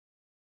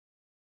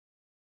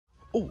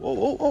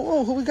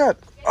Who we got?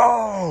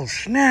 Oh,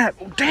 snap.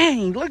 Oh,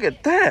 dang, look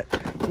at that.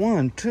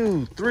 1,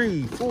 2,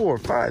 3, 4,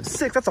 5,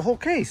 6. That's a whole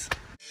case.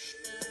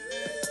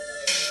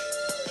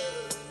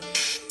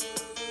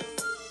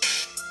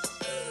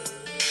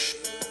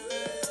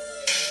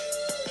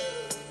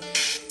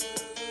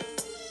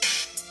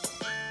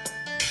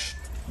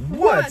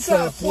 What's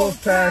up,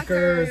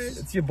 Wolfpackers?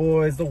 It's your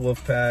boys, the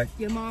Wolfpack.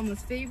 Your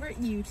mama's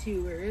favorite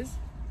YouTubers.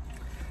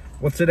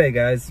 What's today,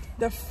 guys?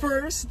 The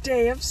first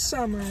day of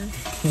summer.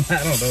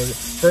 I don't know.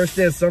 First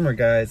day of summer,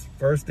 guys.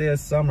 First day of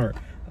summer.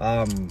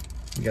 You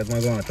guys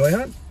want to go on a toy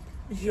hunt?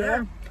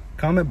 Yeah.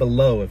 Comment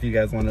below if you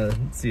guys want to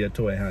see a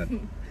toy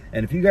hunt.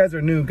 And if you guys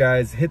are new,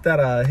 guys, hit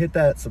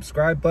that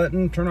subscribe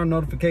button, turn on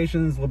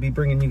notifications. We'll be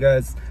bringing you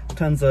guys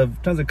tons of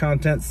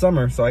content.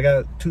 Summer, so I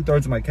got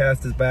 2/3 of my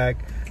cast is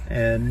back,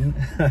 and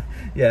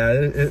yeah,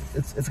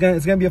 it's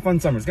gonna be a fun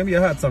summer. It's gonna be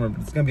a hot summer,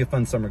 but it's gonna be a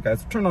fun summer,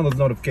 guys. So turn on those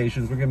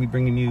notifications. We're gonna be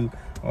bringing you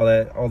all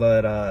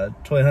that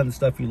toy hunting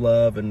stuff you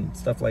love and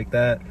stuff like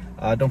that.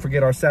 Don't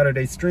forget our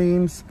Saturday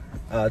streams,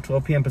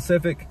 12 p.m.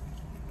 Pacific.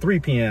 3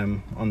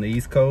 p.m. on the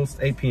East Coast,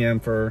 8 p.m.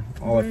 for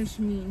all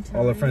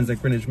our friends at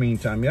Greenwich Mean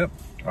Time. Yep.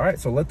 All right,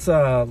 so let's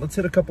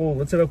hit a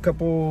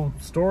couple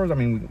stores. I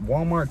mean,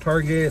 Walmart,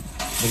 Target.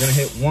 We're gonna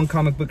hit one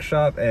comic book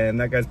shop, and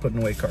that guy's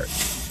putting away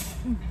carts.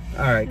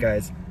 All right,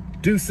 guys.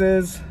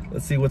 Deuces.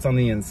 Let's see what's on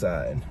the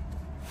inside.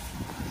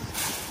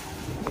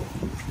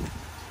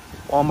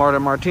 Walmart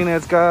and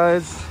Martinez,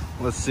 guys.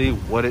 Let's see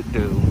what it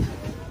do.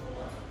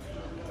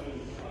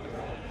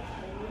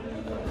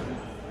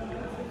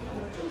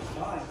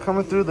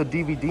 Coming through the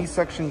DVD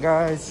section,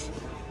 guys.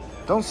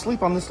 Don't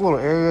sleep on this little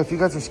area. If you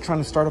guys are trying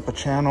to start up a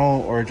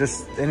channel or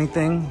just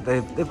anything,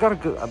 they've got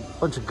a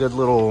bunch of good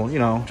little, you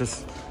know,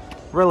 just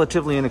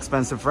relatively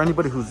inexpensive for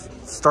anybody who's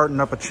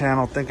starting up a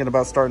channel, thinking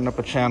about starting up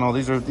a channel.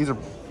 These are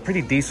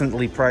pretty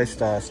decently priced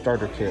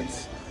starter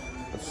kits.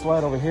 Let's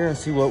slide over here and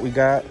see what we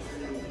got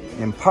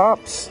in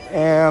Pops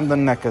and the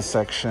NECA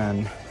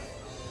section.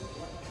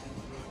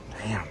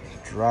 Damn,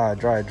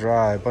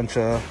 dry. Bunch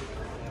of,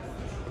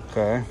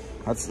 okay.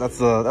 That's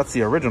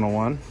the original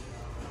one.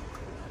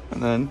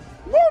 And then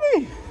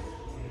Woody.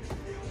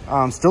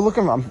 I'm still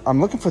looking. I'm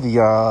looking for the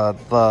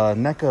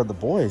NECA, the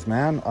boys,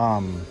 man.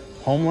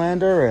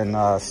 Homelander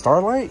and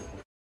Starlight.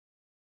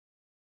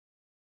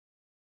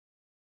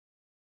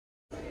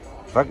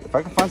 If I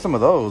can find some of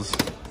those,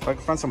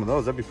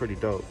 that'd be pretty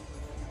dope.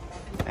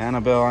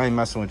 Annabelle, I ain't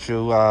messing with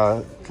you.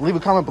 Leave a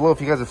comment below if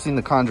you guys have seen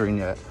The Conjuring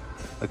yet.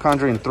 The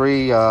Conjuring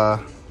 3. Yeah,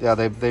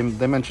 they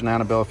mentioned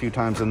Annabelle a few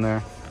times in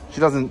there. She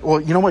doesn't, well,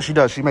 you know what she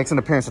does? She makes an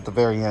appearance at the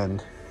very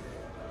end.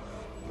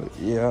 But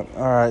yeah,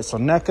 all right, so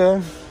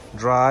NECA,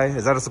 dry.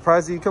 Is that a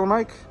surprise to you, Killer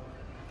Mike?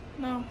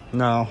 No.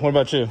 No, what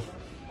about you?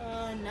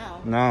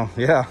 No. No,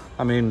 yeah,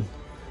 I mean,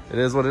 it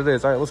is what it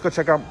is. All right, let's go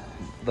check out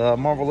the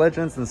Marvel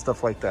Legends and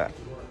stuff like that.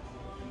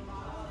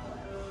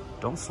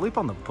 Don't sleep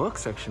on the book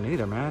section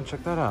either, man.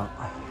 Check that out.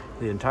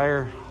 The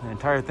entire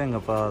thing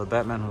of the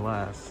Batman Who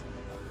Laughs.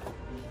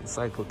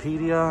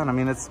 Encyclopedia, and I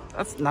mean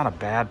that's not a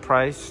bad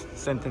price.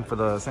 Same thing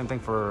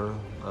for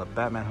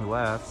Batman Who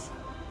Laughs.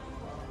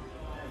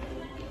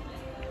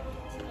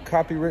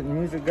 Copywritten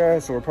music,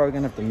 guys, so we're probably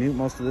gonna have to mute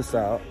most of this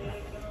out.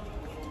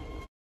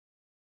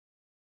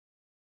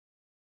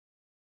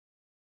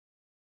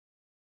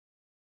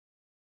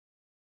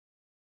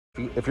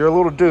 If you're a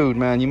little dude,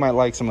 man, you might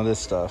like some of this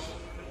stuff.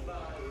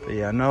 But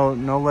yeah, no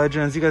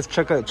Legends. You guys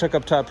check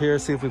up top here,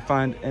 see if we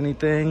find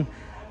anything.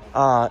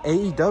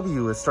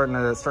 AEW is starting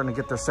to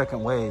get their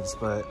second waves,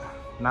 but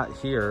not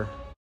here.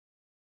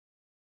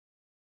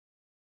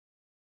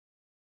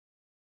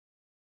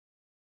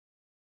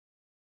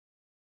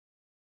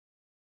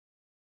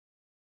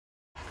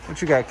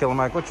 What you got, Killer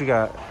Mike? What you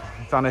got?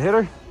 You found a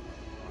hitter?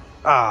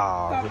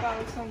 Oh,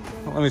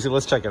 let me see.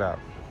 Let's check it out.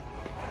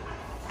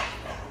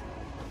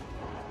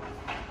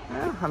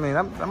 Yeah, I mean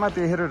that might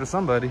be a hitter to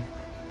somebody.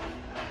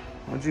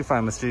 What'd you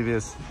find,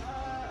 Mischievous?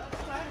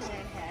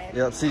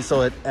 Yep, see,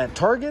 so at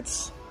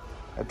Targets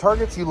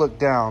you look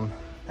down.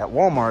 At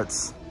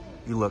Walmart's,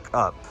 you look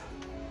up.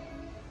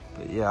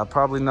 But yeah,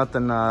 probably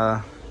nothing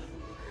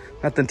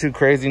too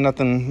crazy,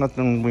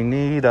 nothing we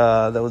need.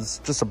 There was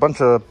just a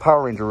bunch of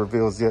Power Ranger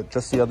reveals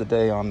just the other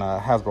day on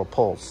Hasbro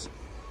Pulse.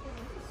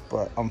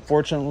 But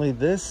unfortunately,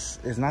 this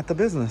is not the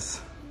business.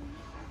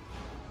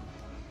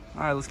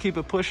 All right, let's keep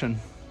it pushing.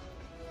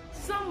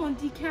 Someone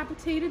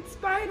decapitated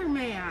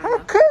Spider-Man. How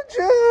could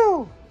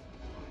you?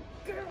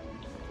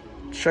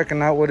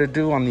 Checking out what it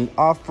do on the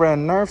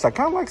off-brand Nerfs. I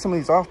kind of like some of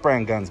these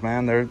off-brand guns,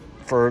 man. They're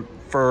for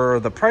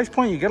the price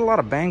point, you get a lot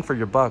of bang for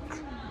your buck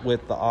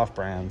with the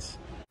off-brands.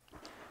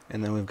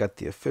 And then we've got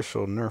the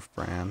official Nerf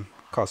brand.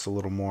 Costs a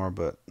little more,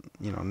 but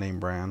you know,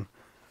 name brand.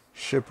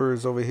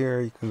 Shippers over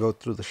here. You can go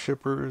through the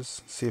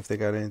shippers, see if they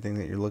got anything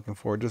that you're looking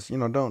for. Just, you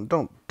know,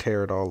 don't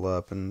tear it all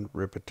up and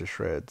rip it to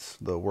shreds.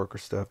 The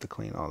workers still have to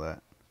clean all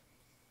that.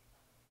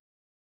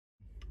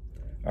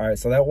 All right,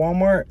 so that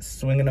Walmart,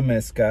 swing and a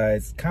miss,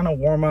 guys. Kind of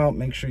warm out.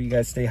 Make sure you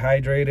guys stay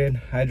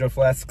hydrated. Hydro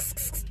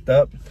flasks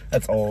up.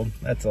 That's old.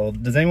 That's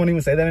old. Does anyone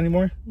even say that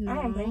anymore? I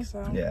don't think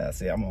so. Yeah,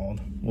 see, I'm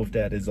old. Wolf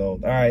Dad is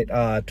old. All right,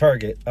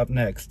 Target up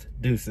next.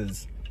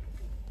 Deuces.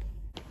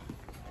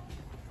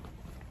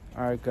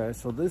 All right, guys,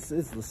 so this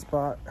is the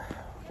spot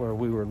where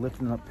we were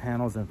lifting up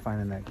panels and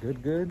finding that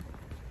good.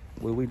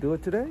 Will we do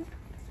it today?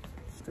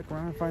 Stick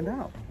around and find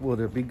out. Will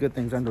there be good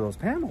things under those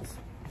panels?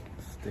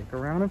 Stick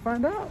around and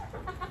find out.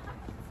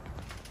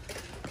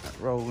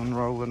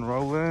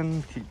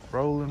 Rolling. Keep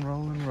rolling.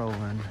 All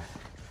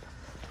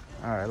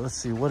right, let's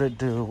see what it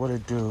do.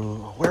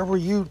 Where were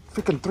you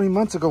freaking 3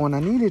 months ago when I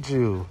needed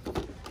you?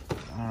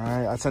 All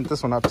right, I sent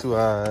this one up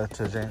to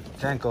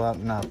Janko out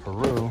in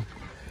Peru.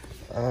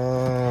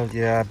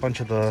 Yeah, a bunch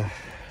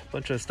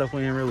of stuff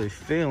we ain't really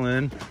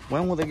feeling.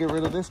 When will they get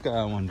rid of this guy,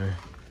 I wonder?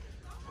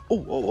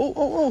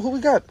 Oh, who we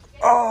got?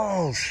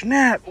 Oh,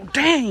 snap. Oh,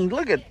 dang,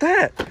 look at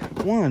that.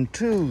 1,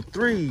 2,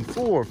 3,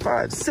 4,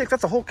 5, 6.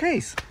 That's a whole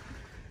case.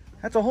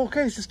 That's a whole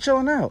case just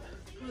chilling out.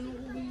 When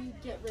will we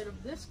get rid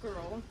of this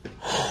girl?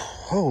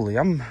 Holy,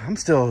 I'm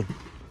still,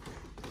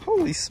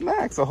 holy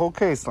smacks, a whole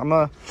case. I'm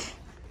gonna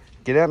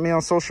get at me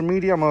on social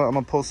media. I'm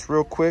gonna post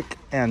real quick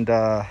and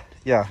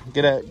yeah,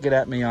 get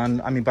at me on,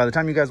 I mean, by the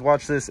time you guys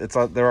watch this,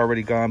 they're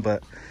already gone,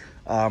 but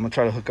I'm gonna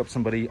try to hook up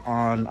somebody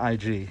on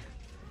IG.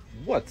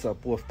 What's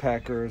up,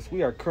 Wolfpackers?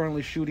 We are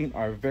currently shooting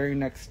our very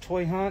next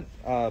toy hunt.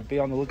 Be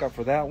on the lookout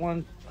for that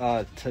one.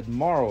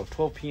 Tomorrow,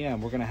 12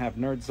 p.m., we're gonna have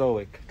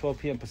Nerdzoic, 12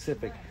 p.m.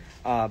 Pacific.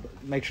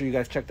 Make sure you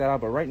guys check that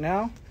out. But right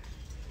now,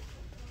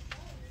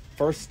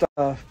 first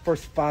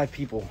 5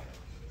 people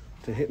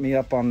to hit me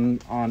up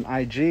on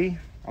IG,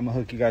 I'm gonna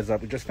hook you guys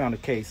up. We just found a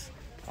case.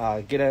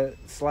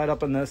 Slide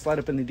up in the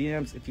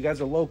DMs. If you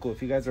guys are local,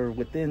 if you guys are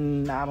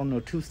within, I don't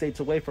know, 2 states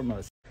away from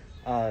us,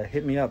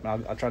 hit me up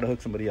and I'll try to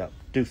hook somebody up.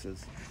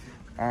 Deuces.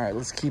 All right,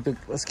 let's keep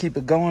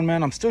it going,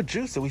 man. I'm still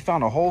juiced. We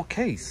found a whole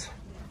case.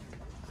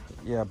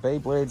 Yeah,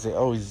 Beyblades. They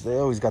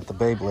always got the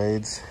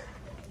Beyblades.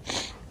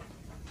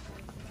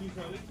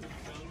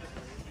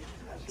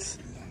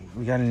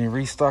 We got any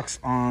restocks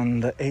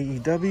on the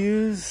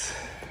AEWs?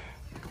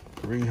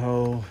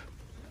 Riho.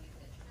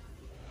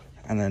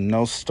 And then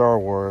no Star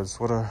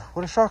Wars. What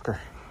a shocker.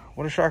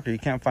 What a shocker. You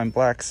can't find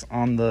blacks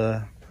on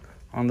the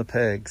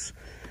pegs.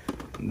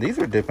 These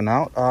are dipping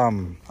out. I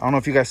don't know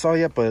if you guys saw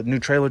yet, but a new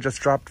trailer just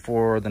dropped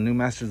for the new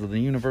Masters of the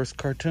Universe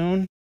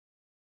cartoon.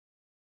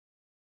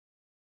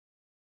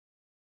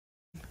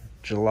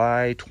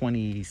 July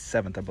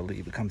 27th, I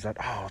believe it comes out.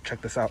 Oh,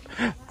 check this out.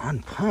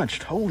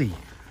 Unpunched. Holy.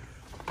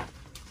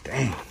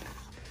 Dang.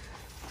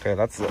 Okay,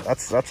 that's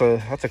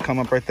a come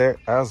up right there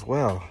as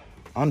well.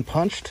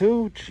 Unpunched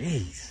too?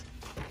 Jeez.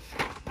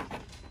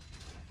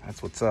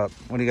 That's what's up.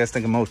 What do you guys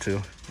think of Motu? You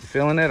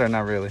feeling it or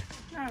not really?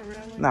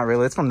 Not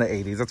really. It's from the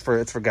 80s.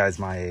 It's for guys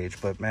my age.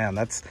 But man,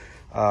 that's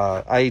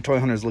IE Toy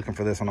Hunter's looking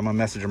for this one. I'm gonna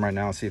message him right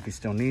now and see if he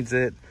still needs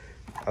it.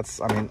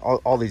 I mean,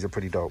 all these are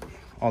pretty dope.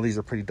 All these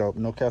are pretty dope.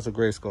 No Castle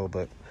Grayskull,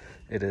 but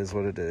it is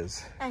what it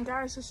is. And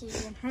guys, this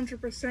is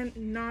 100%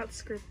 not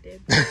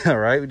scripted. All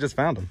right, we just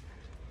found them.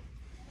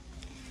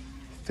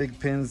 Fig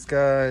pins,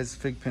 guys.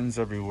 Fig pins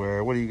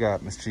everywhere. What do you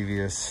got,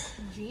 Mischievous?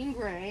 Jean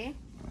Grey.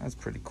 That's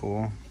pretty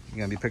cool. You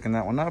gonna be picking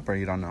that one up or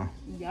you don't know?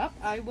 Yep,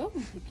 I will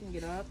be picking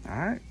it up. All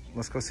right,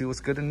 let's go see what's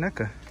good in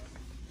NECA.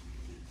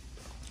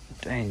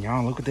 Dang,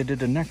 y'all, look what they did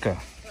to NECA.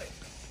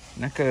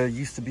 NECA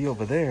used to be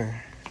over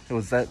there. It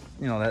was that,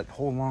 you know, that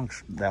whole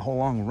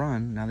long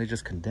run. Now they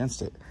just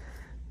condensed it.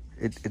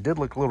 It did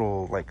look a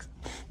little like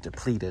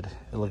depleted.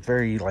 It looked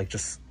very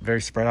just very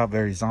spread out,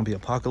 very zombie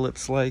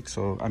apocalypse like.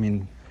 So I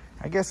mean,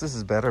 I guess this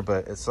is better,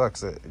 but it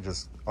sucks that it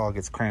just all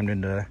gets crammed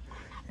into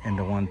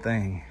one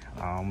thing.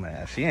 Oh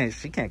man, she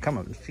can't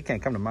come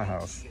to my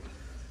house.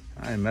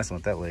 I ain't messing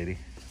with that lady.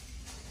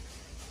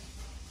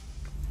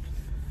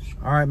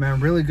 All right, man,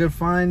 really good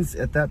finds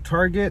at that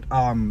Target.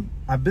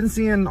 I've been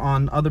seeing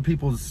on other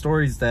people's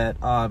stories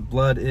that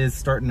blood is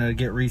starting to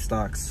get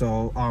restocks.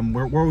 So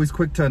we're always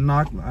quick to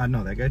knock. I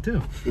know that guy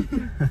too.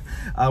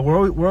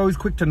 We're always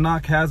quick to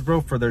knock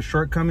Hasbro for their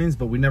shortcomings,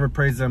 but we never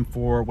praise them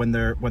for when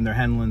they're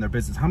handling their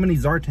business. How many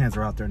Zartans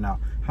are out there now?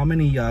 How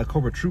many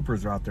Cobra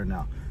Troopers are out there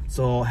now?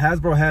 So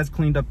Hasbro has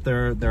cleaned up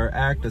their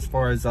act as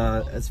far as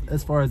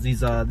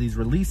these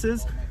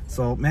releases.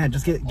 So man,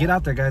 just get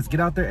out there, guys. Get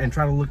out there and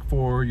try to look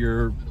for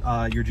your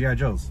GI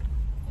Joes.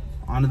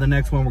 On to the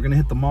next one. We're gonna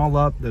hit the mall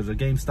up. There's a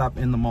GameStop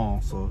in the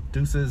mall. So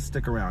deuces,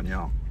 stick around,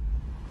 y'all.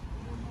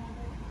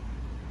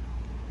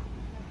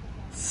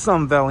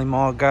 Sun Valley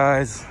Mall,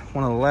 guys.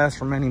 One of the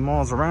last remaining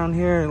malls around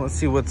here. Let's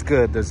see what's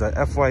good. There's a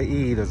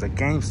FYE, there's a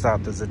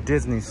GameStop, there's a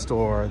Disney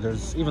store.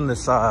 There's even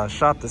this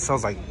shop that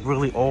sells like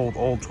really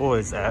old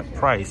toys at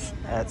price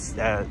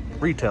at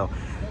retail.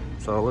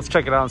 So let's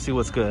check it out and see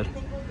what's good.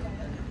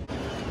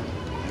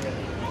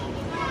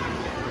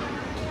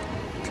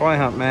 Toy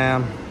hunt,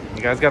 man.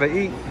 You guys gotta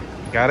eat.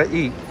 Gotta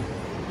eat.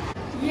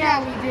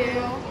 Yeah, we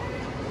do.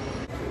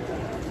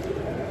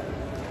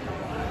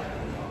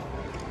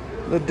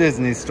 The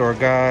Disney store,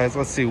 guys.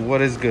 Let's see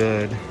what is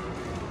good.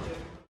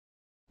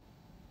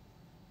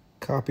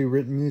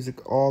 Copywritten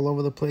music all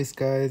over the place,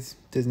 guys.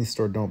 Disney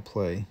Store don't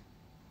play.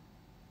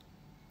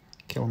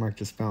 Killer Mark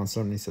just found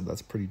something. He said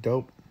that's pretty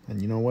dope.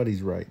 And you know what?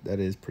 He's right. That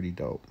is pretty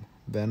dope.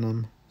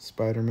 Venom,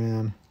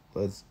 Spider-Man.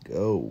 Let's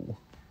go.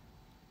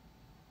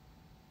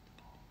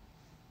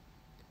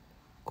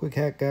 Quick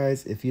hack,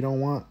 guys. If you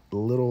don't want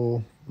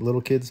little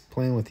kids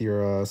playing with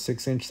your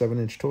 6-inch,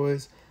 7-inch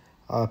toys,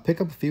 pick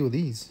up a few of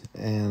these,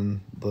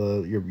 and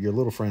your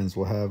little friends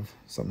will have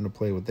something to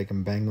play with. They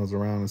can bang those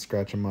around and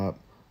scratch them up.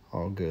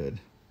 All good.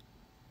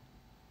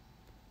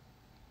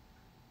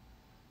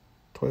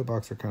 Toy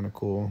box are kind of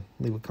cool.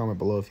 Leave a comment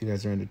below if you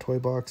guys are into toy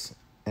box.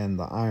 And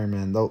the Iron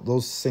Man,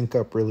 those sync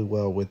up really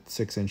well with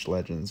 6-inch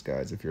Legends,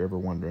 guys, if you're ever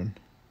wondering.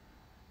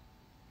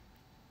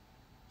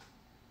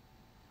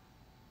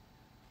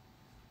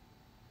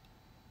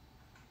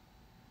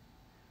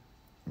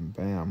 And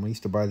bam, we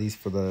used to buy these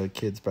for the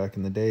kids back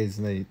in the days,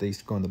 and they used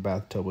to go in the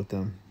bathtub with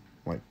them.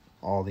 Like,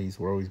 all these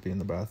would always be in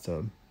the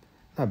bathtub.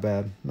 Not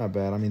bad, not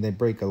bad. I mean, they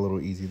break a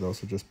little easy, though,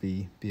 so just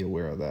be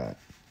aware of that.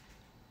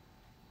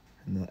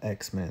 And the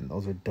X-Men,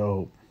 those are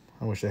dope.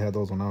 I wish I had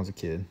those when I was a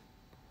kid.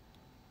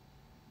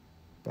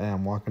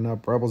 Bam, walking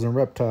up. Rebels and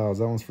Reptiles.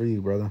 That one's for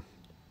you, brother.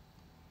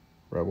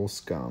 Rebel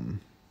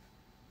Scum.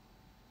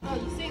 Oh,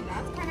 you say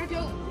that's kind of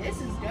dope?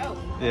 This is dope.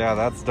 Yeah,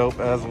 that's dope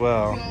as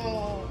well.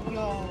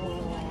 Yo.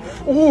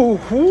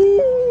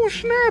 Ooh,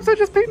 snaps. I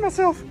just peed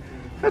myself.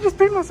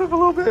 a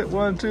little bit.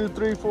 1, 2,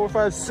 3, 4,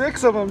 5,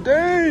 6 of them.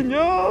 Dang,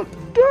 yo.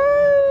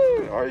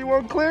 Dang. Are you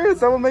on clearance?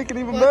 That will make it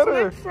even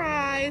better. Let's make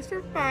fries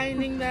for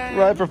finding that.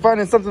 Right, for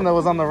finding something that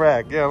was on the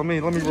rack. Yeah, let me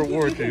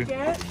reward you.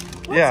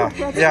 Yeah,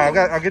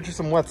 I'll get you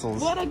some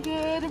Wetzels. What a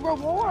good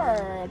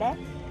reward.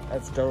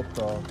 That's dope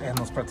though. Damn,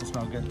 those pretzels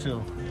smell good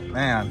too.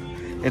 Man,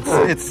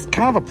 it's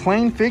kind of a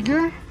plain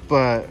figure,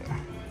 but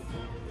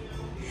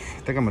I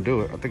think I'm gonna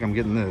do it. I think I'm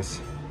getting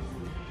this.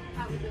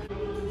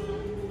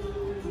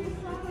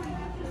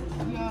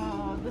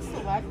 Yo, this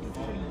select is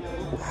pretty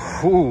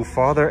dope. Ooh,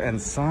 father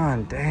and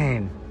son.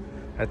 Dang.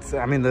 That's.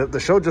 I mean, the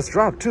show just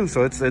dropped too,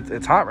 so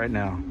it's hot right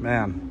now.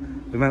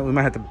 Man, we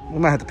might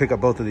have to pick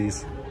up both of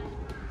these.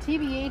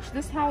 TBH,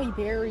 this Halle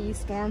Berry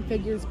Storm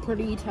figure is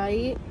pretty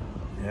tight.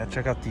 Yeah,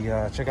 check out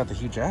the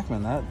Hugh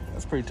Jackman.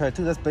 That's pretty tight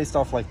too. That's based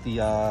off like the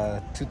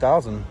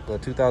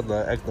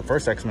the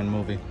first X-Men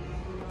movie.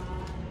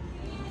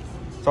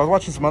 So I was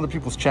watching some other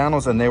people's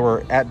channels, and they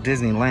were at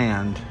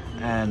Disneyland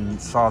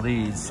and saw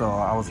these. So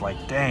I was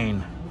like,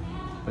 dang.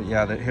 But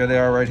yeah, here they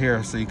are right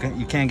here. So you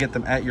can get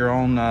them at your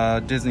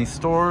own Disney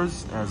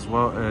stores, as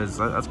well as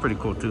that's pretty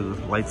cool too.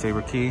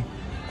 Lightsaber key,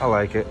 I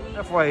like it.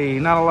 FYE,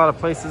 not a lot of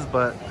places,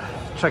 but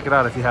check it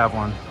out if you have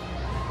one.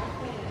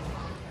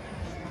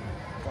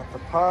 Got the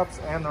pops,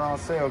 and they're on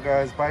sale,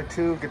 guys. Buy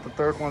 2, get the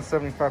third one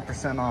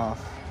 75%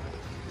 off.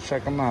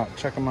 Check them out.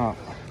 Check them out.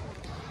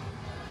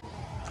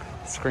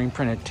 Screen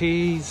printed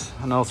tees.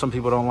 I know some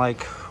people don't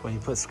like when you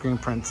put screen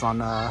prints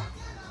on a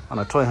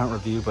toy hunt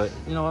review, but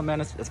you know what,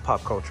 man? It's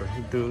pop culture.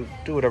 You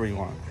do whatever you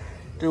want.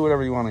 Do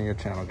whatever you want on your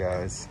channel,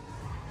 guys.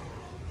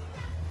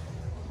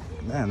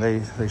 Man,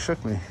 they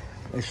shook me.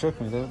 They shook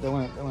me. They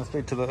went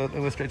straight to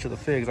the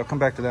figs. I'll come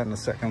back to that in a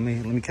second.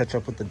 Let me catch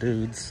up with the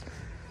dudes.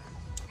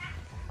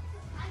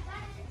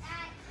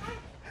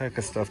 Heck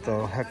of stuff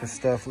though. Heck of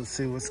stuff. Let's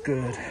see what's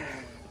good.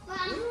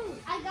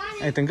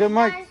 Anything good,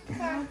 Mike?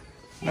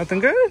 Nothing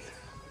good?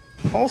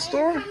 Whole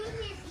store?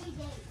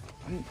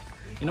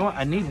 You know what?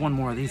 I need one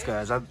more of these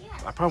guys. I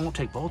probably won't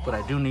take both, but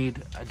I do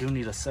need a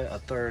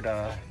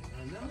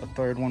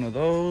third one of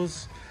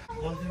those.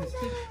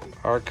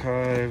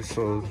 Archives.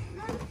 So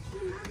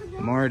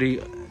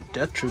Marty,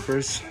 Death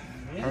Troopers.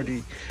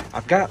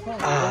 I've got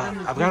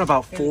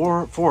about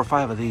four or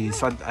five of these.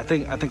 So I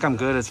think I'm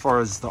good as far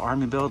as the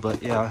army build.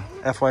 But yeah,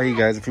 FYE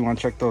guys, if you want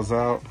to check those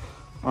out,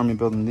 army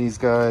building these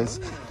guys.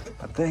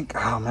 I think,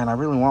 oh man, I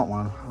really want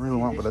one.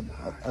 But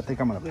I think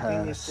I'm gonna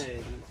pass.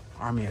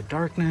 Army of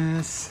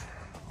Darkness.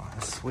 Oh,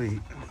 that's sweet.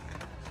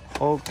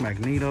 Hulk,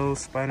 Magneto,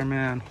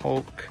 Spider-Man,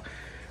 Hulk,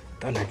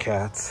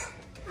 Thundercats.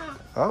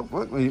 Oh,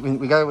 look, we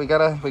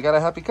got a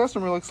happy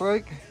customer. Looks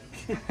like.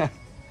 What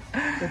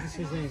is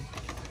his name?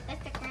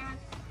 It's the crab.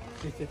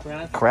 It's the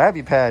crab?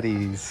 Krabby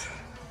Patties.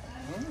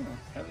 Oh,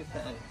 Krabby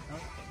Patty.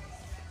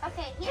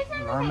 Okay, here's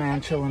some Our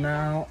man chilling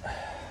out.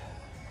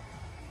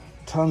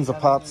 Tons of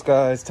pops,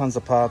 guys. Tons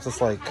of pops.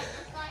 It's like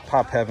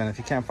pop heaven. If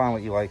you can't find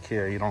what you like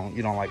here, you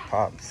don't like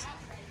pops.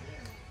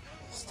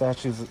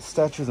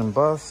 Statues and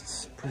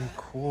busts. Pretty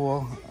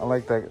cool. I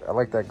like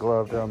that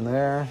glove down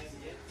there.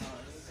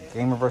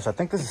 Gamerverse. I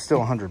think this is still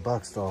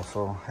 $100 though.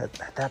 So at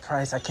that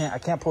price, I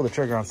can't pull the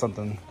trigger on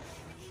something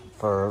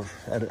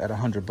at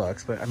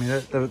 $100. But I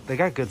mean, they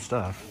got good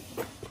stuff.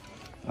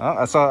 Oh,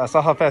 I saw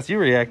how fast you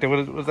reacted.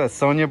 What was that?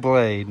 Sonya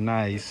Blade.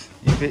 Nice.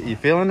 You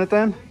feeling it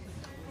then?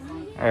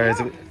 All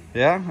right.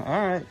 Yeah.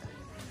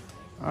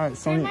 All right.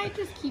 Sonya. I might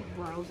just keep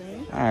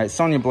browsing. All right.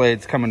 Sonya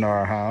Blade's coming to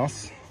our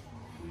house.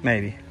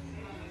 Maybe.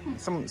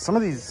 Some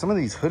of these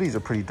hoodies are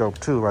pretty dope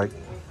too. Like,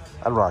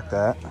 I'd rock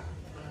that.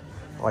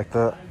 I like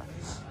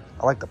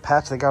the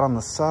patch they got on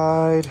the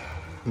side.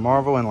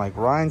 Marvel and like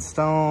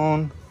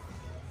rhinestone.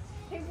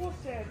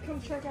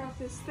 got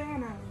this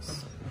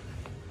Thanos.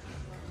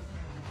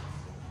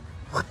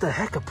 What the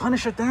heck, a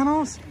Punisher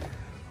Thanos?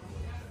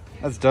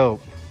 That's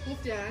dope.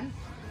 Look, Dad.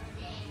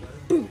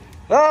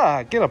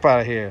 Ah, get up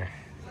out of here.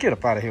 Get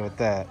up out of here with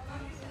that.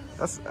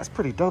 That's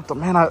pretty dope though.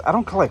 Man, I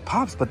don't collect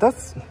pops, but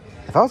that's,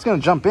 if I was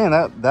gonna jump in,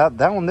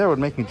 that one there would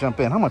make me jump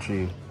in. How much are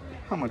you?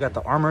 I got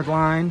the armored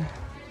line.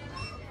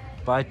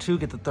 Buy two,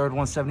 get the third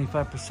one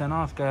 75%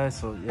 off, guys.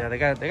 So yeah, they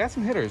got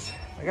some hitters.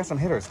 They got some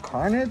hitters.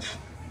 Carnage,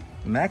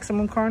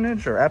 Maximum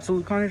Carnage, or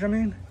Absolute Carnage, I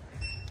mean.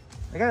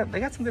 They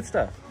got some good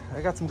stuff.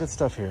 I got some good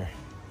stuff here.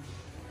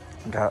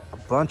 Got a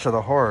bunch of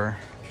the horror.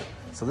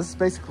 So this is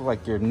basically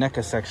like your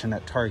NECA section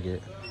at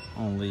Target,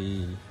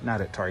 only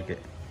not at Target.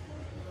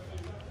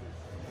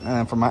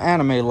 And for my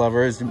anime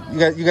lovers, you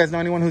guys know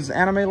anyone who's an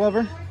anime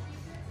lover?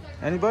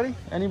 Anybody?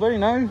 Anybody?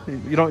 No?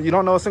 You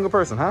don't know a single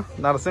person, huh?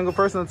 Not a single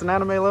person that's an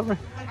anime lover?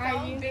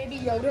 I use Baby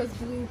Yoda's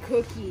blue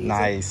cookies.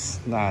 Nice,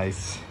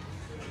 nice.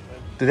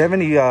 Do they have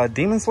any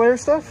Demon Slayer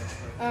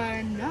stuff?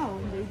 No,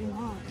 they do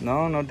not.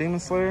 No, no Demon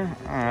Slayer?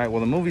 All right,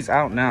 well the movie's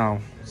out now,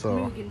 so.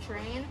 Mugen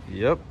Train?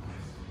 Yep.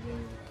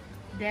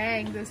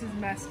 Dang, this is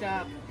messed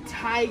up.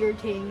 Tiger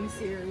King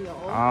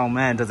cereal. Oh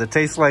man, does it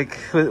taste like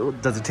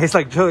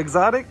Joe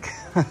Exotic?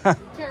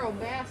 Carol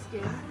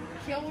Baskin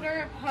killed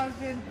her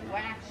husband,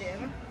 whacked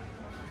him.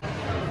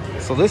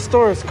 So this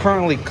store is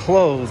currently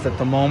closed at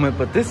the moment,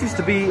 but this used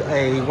to be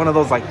one of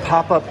those like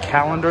pop-up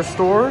calendar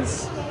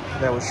stores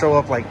that would show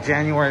up like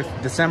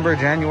December,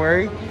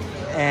 January,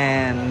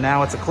 and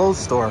now it's a closed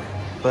store.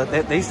 But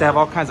they used to have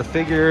all kinds of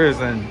figures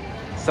and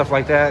stuff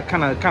like that.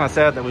 Kind of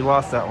sad that we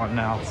lost that one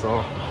now. So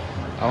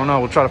I don't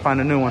know. We'll try to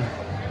find a new one.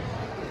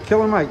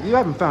 Killer Mike, you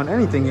haven't found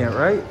anything yet,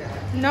 right?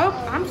 Nope,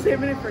 I'm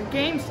saving it for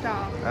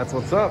GameStop. That's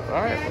what's up.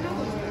 All right,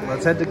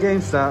 let's head to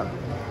GameStop.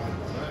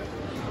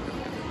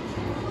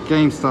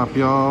 GameStop,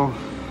 y'all.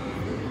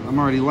 I'm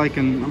already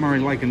liking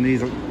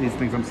these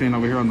things I'm seeing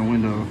over here on the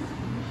window.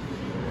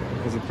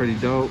 Those are pretty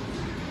dope.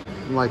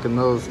 I'm liking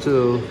those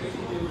too.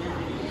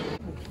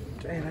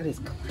 Dang, that is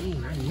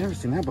clean. I've never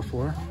seen that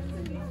before.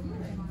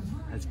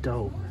 That's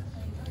dope.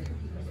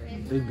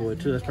 Big boy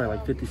too. That's probably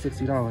like $50,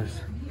 $60.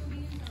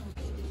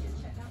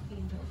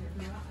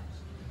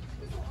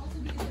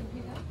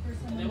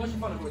 What's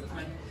your phone number with us,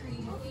 man?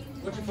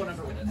 What's your phone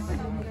number with us?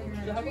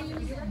 You have one?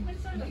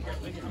 I'm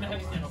gonna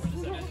have you stand over in a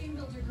second.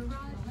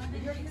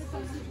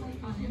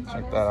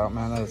 Check that out,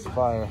 man. That is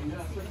fire.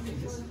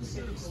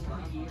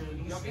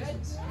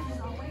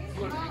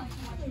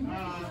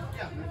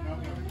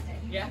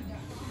 Yeah.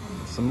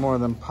 Some more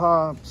than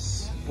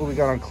pops. What we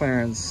got on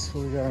clearance?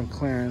 What we got on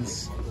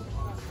clearance?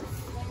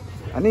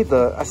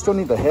 I still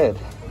need the head.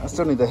 I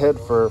still need the head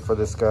for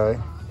this guy.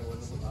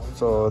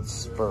 So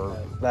it's for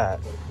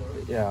that.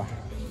 Yeah.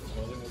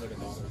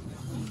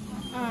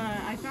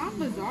 I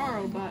found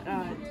Bizarro, but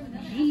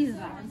Jesus.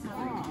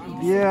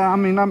 Yeah, I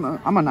mean,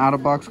 I'm an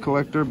out-of-box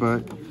collector,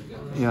 but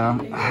yeah,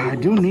 I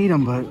do need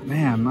him. But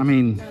man, I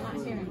mean,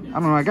 I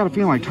don't know. I got a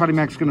feeling like Toddy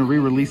Mac's gonna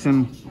re-release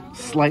him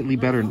slightly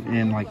better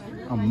in like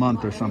a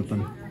month or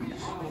something.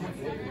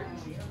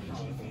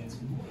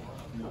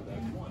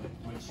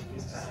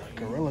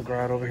 Gorilla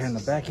Grodd over here in the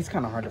back. He's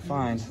kind of hard to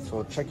find,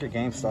 so check your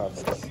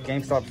GameStops.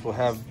 GameStops will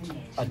have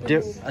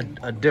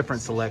a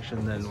different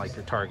selection than like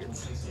your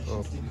Targets.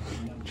 So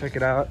check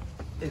it out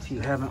if you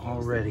haven't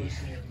already.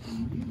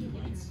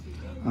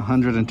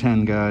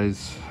 110,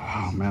 guys.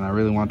 Oh man, I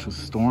really want to.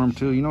 Storm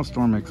too. You know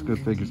Storm makes good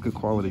figures, good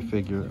quality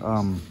figure.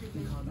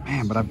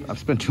 Man, but I've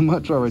spent too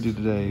much already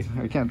today.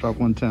 I can't drop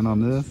 110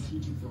 on this.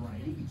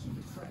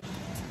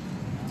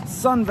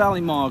 Sun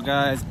Valley Mall,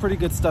 guys. Pretty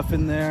good stuff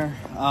in there.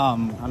 I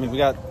mean, we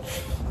got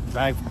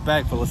bag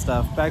full of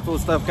stuff. Bag full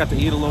of stuff. Got to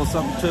eat a little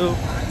something too.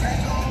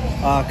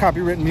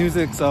 Copywritten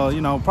music, so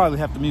you know, probably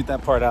have to mute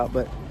that part out.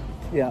 But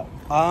yeah,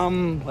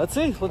 let's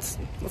see. Let's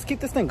keep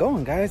this thing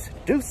going, guys.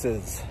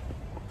 Deuces.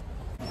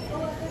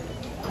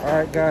 All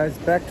right, guys.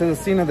 Back to the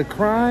scene of the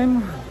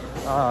crime.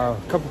 A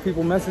couple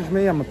people messaged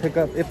me. I'm gonna pick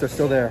up, if they're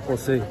still there. We'll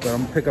see. But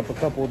I'm gonna pick up a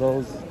couple of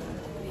those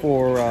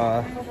for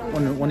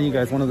one of you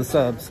guys, one of the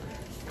subs.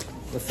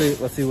 Let's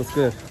see what's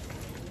good.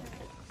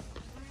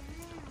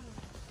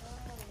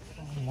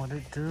 What'd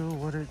it do?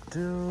 What'd it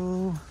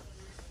do?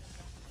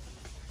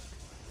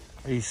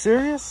 Are you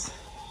serious?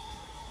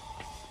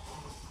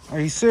 Are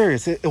you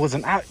serious? It was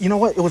an out. You know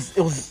what? It was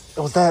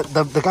that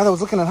the guy that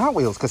was looking at Hot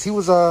Wheels, because he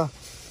was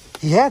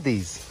he had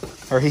these,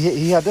 or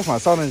he had this one. I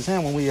saw it in his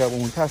hand when we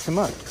passed him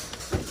up.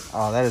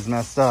 Oh, that is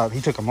messed up. He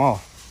took them all.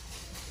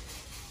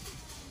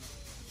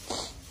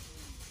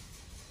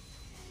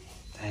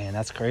 Dang,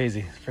 that's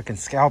crazy. Freaking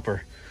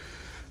scalper.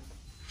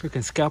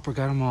 Freaking scalper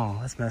got them all.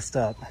 That's messed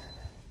up.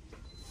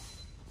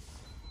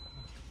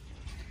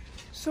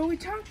 So we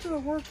talked to the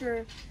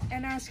worker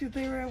and asked if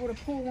they were able to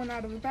pull one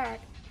out of the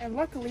back, and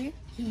luckily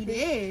He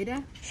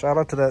did. Shout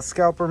out to that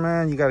scalper,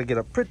 man. You got to get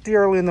up pretty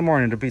early in the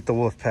morning to beat the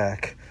wolf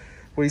pack.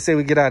 What do you say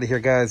we get out of here,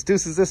 guys?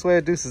 Deuces this way,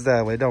 deuces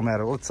that way. Don't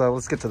matter.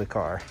 Let's get to the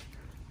car.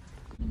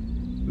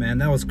 Man,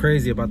 that was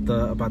crazy about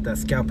that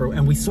scalper.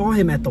 And we saw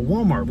him at the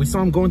Walmart. We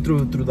saw him going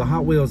through the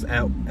Hot Wheels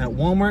at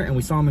Walmart, and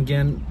we saw him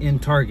again in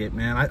Target.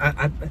 Man,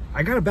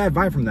 I got a bad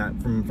vibe from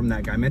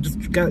that guy, man.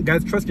 Just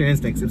guys, trust your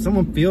instincts. If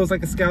someone feels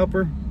like a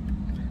scalper,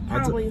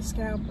 Probably a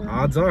scalper.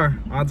 Odds are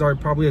it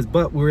probably is.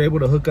 But we were able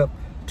to hook up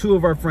 2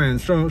 of our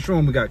friends. Show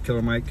them we got,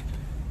 Killer Mike.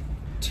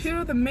 2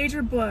 of the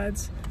major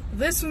bloods.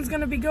 This one's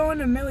gonna be going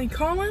to Millie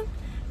Collin,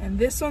 and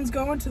this one's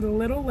going to the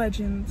Little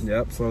Legends.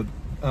 Yep. So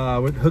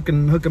we're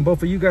hooking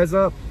both of you guys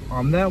up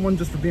on that one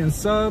just for being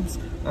subs.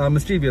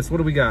 Mischievous, what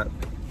do we got?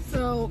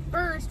 So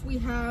first we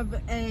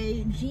have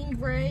a Jean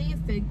Grey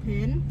fig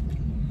pin,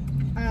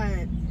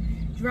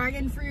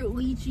 dragon fruit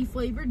lychee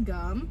flavored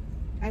gum.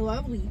 I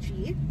love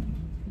lychee.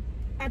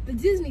 At the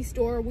Disney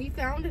store, we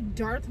found a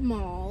Darth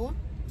Maul.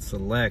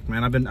 Select,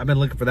 man. I've been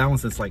looking for that one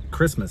since like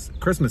Christmas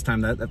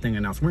time. That thing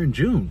announced. We're in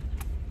June.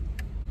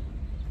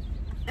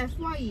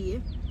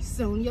 FYE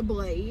Sonya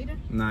Blade.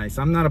 Nice.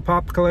 I'm not a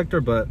pop collector,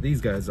 but these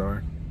guys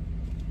are.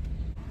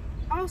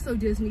 Also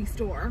Disney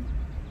store,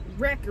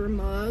 Wrecker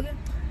mug.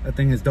 That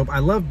thing is dope. I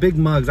love big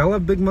mugs. I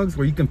love big mugs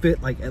where you can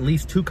fit like at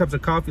least 2 cups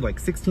of coffee, like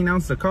 16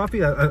 ounces of coffee.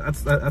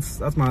 That's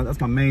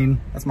my main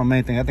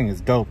thing. That thing is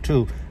dope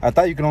too. I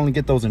thought you could only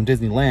get those in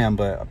Disneyland,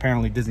 but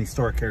apparently Disney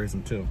Store carries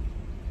them too.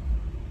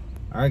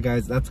 All right,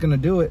 guys, that's gonna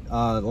do it.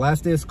 The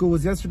last day of school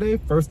was yesterday.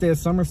 First day of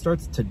summer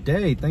starts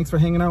today. Thanks for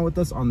hanging out with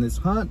us on this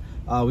hunt.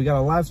 We got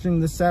a live stream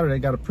this Saturday.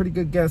 Got a pretty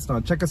good guest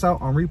on. Check us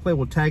out on replay.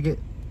 We'll tag it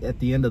at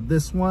the end of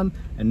this one,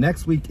 and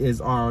next week is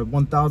our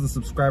 1,000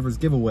 subscribers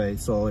giveaway.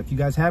 So if you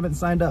guys haven't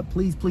signed up,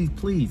 please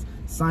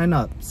sign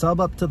up, sub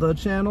up to the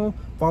channel,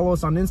 follow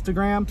us on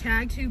Instagram,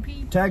 Tag 2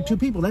 people. Tag 2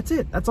 people. That's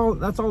it. That's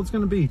all it's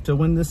gonna be to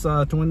win this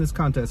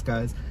contest,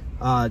 guys.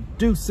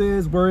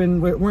 Deuces. We're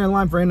in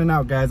line for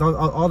In-N-Out, guys.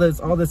 All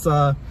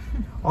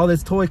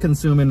this toy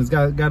consuming has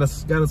got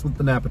us with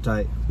an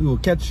appetite. We will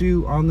catch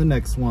you on the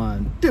next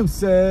one.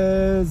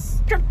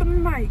 Deuces. Cut the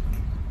mic.